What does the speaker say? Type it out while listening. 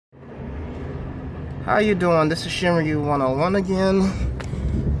How you doing? This is Shimryu 101 again.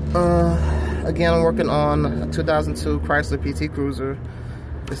 Again, I'm working on a 2002 Chrysler PT Cruiser.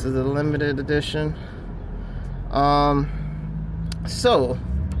 This is a limited edition. So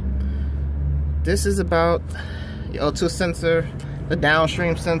this is about your O2 sensor, the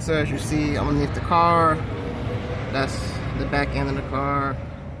downstream sensor, as you see underneath the car. That's the back end of the car.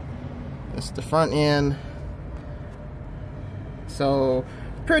 That's the front end. So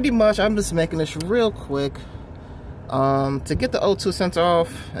pretty much I'm just making this real quick to get the O2 sensor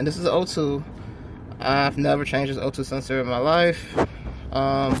off. And this is an O2. I've never changed this O2 sensor in my life.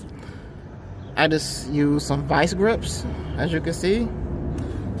 I just use some vice grips, as you can see,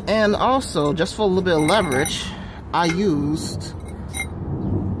 and also just for a little bit of leverage I used,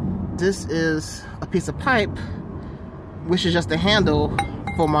 this is a piece of pipe which is just a handle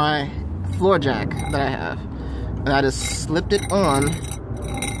for my floor jack that I have, and I just slipped it on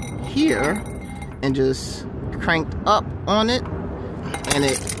here and just cranked up on it, and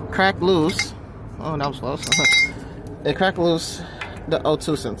it cracked loose. Oh, that was close. It cracked loose the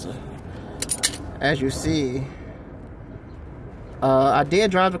O2 sensor. As you see, I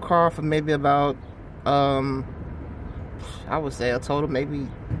did drive the car for maybe about I would say a total maybe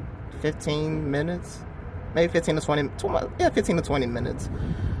 15 minutes, maybe 15 to 20, yeah, 15 to 20 minutes.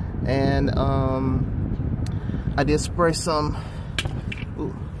 And I did spray some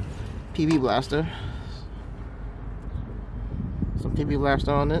PB blaster,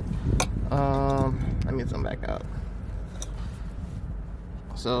 on it. Let me zoom back out.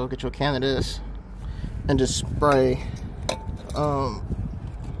 So get you a can of this and just spray. So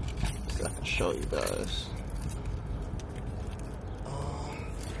I can show you guys.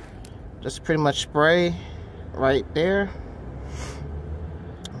 Just pretty much spray right there,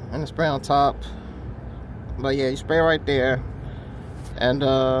 and the spray on top. But yeah, you spray right there, and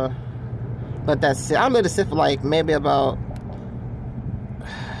let that sit. I'll let it sit for like maybe about,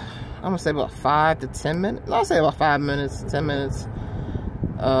 I'm gonna say about 5 to 10 minutes. I'll say about 5 minutes, 10 minutes.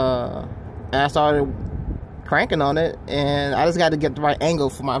 And I started cranking on it, and I just got to get the right angle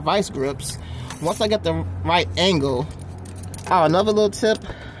for my vice grips. Once I get the right angle, oh, another little tip: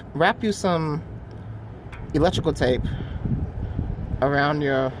 wrap you some electrical tape around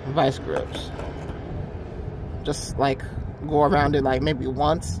your vice grips. Just like go around it like maybe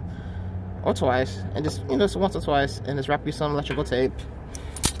once or twice, and just, you know, just once or twice, and just wrap you some electrical tape.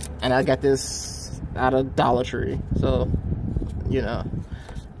 And I got this out of Dollar Tree, so you know.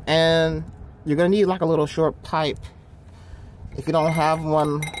 And you're gonna need like a little short pipe. If you don't have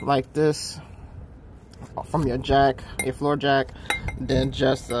one like this from your jack, your floor jack, then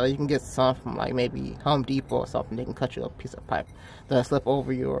just you can get some from like maybe Home Depot or something. They can cut you a piece of pipe that'll slip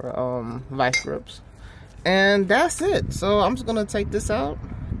over your vice grips, and that's it. So I'm just gonna take this out,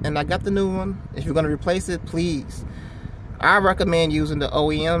 and I got the new one. If you're gonna replace it, please, I recommend using the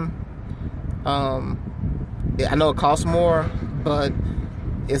OEM. I know it costs more, but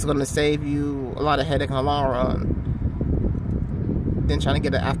it's going to save you a lot of headache in the long run than trying to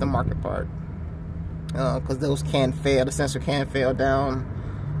get an aftermarket part, because those can fail. The sensor can fail down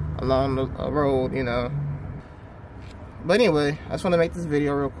along the road, you know. But anyway, I just want to make this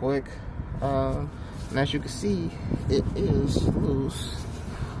video real quick, and as you can see, it is loose.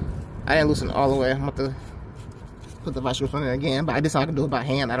 I didn't loosen it all the way. I'm about to put the vice grips on it again, but I just, I can do it by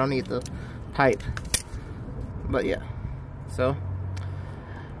hand. I don't need the pipe. But yeah, so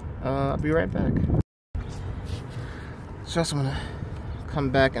I'll be right back. Just want to come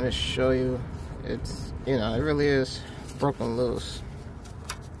back and just show you, it's, you know, it really is broken loose.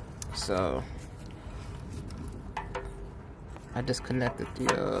 So I disconnected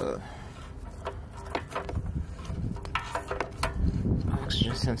the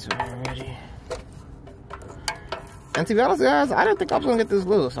oxygen sensor already. And to be honest, guys, I didn't think I was gonna get this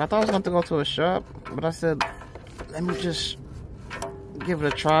loose. I thought I was gonna have to go to a shop, but I said, let me just give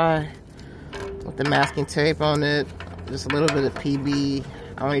it a try with the masking tape on it, just a little bit of PB.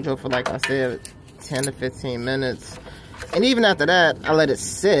 I only drove for, like I said, 10 to 15 minutes. And even after that, I let it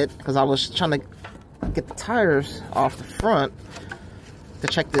sit because I was trying to get the tires off the front to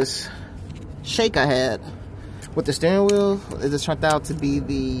check this shake I had with the steering wheel. It just turned out to be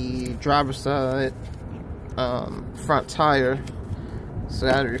the driver's side front tire, so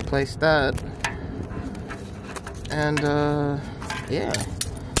I had to replace that. And yeah,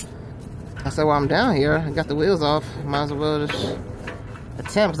 I said, while I'm down here, I got the wheels off, might as well just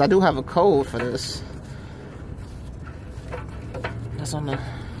attempt, because I do have a code for this. That's on my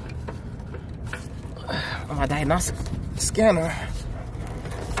diagnostic scanner.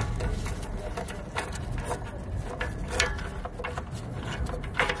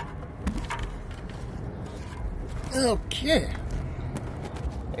 Okay.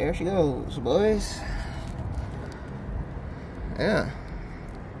 There she goes, boys. Yeah.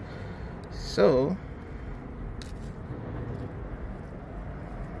 So.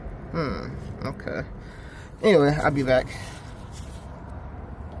 Okay. Anyway, I'll be back.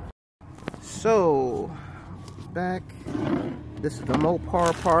 So, back. This is the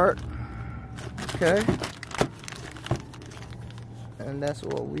MOPAR part. Okay. And that's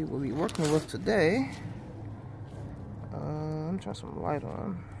what we will be working with today. Let me try some light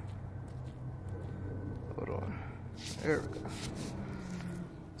on. Hold on. There we go.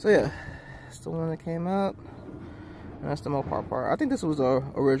 So yeah, it's the one that came out. And that's the MOPAR part. I think this was the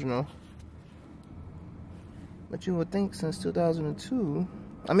original. But you would think since 2002.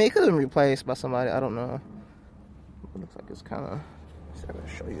 I mean, it could have been replaced by somebody. I don't know. It looks like it's kind of. I'm going to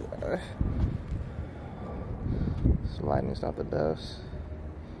show you that. This lighting's not the best.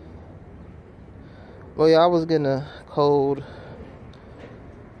 Well, yeah, I was getting a code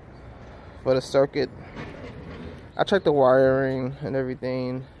for the circuit. I checked the wiring and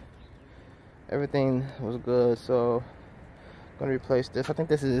everything. Everything was good, so I'm gonna replace this. I think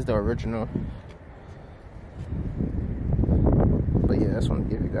this is the original. But yeah, I just want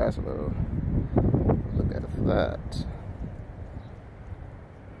to give you guys a little look at it for that.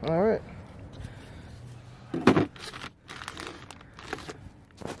 Alright.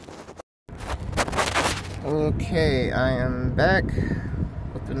 Okay, I am back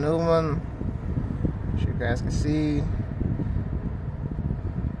with the new one. As you guys can see,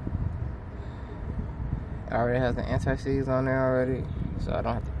 it already has the anti-seize on there already, so I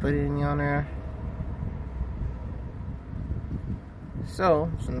don't have to put any on there. So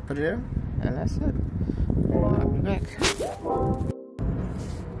I'm just gonna put it there, and that's it. I'll be back.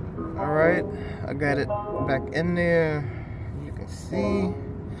 Alright, I got it back in there. You can see.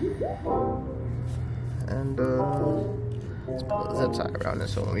 And let's put a zip tie around it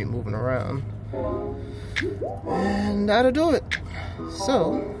so when we're moving around. And that'll do it.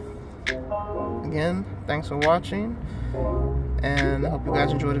 So, again, thanks for watching. And I hope you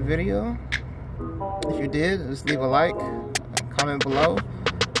guys enjoyed the video. If you did, just leave a like, comment below.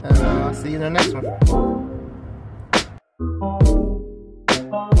 And I'll see you in the next one.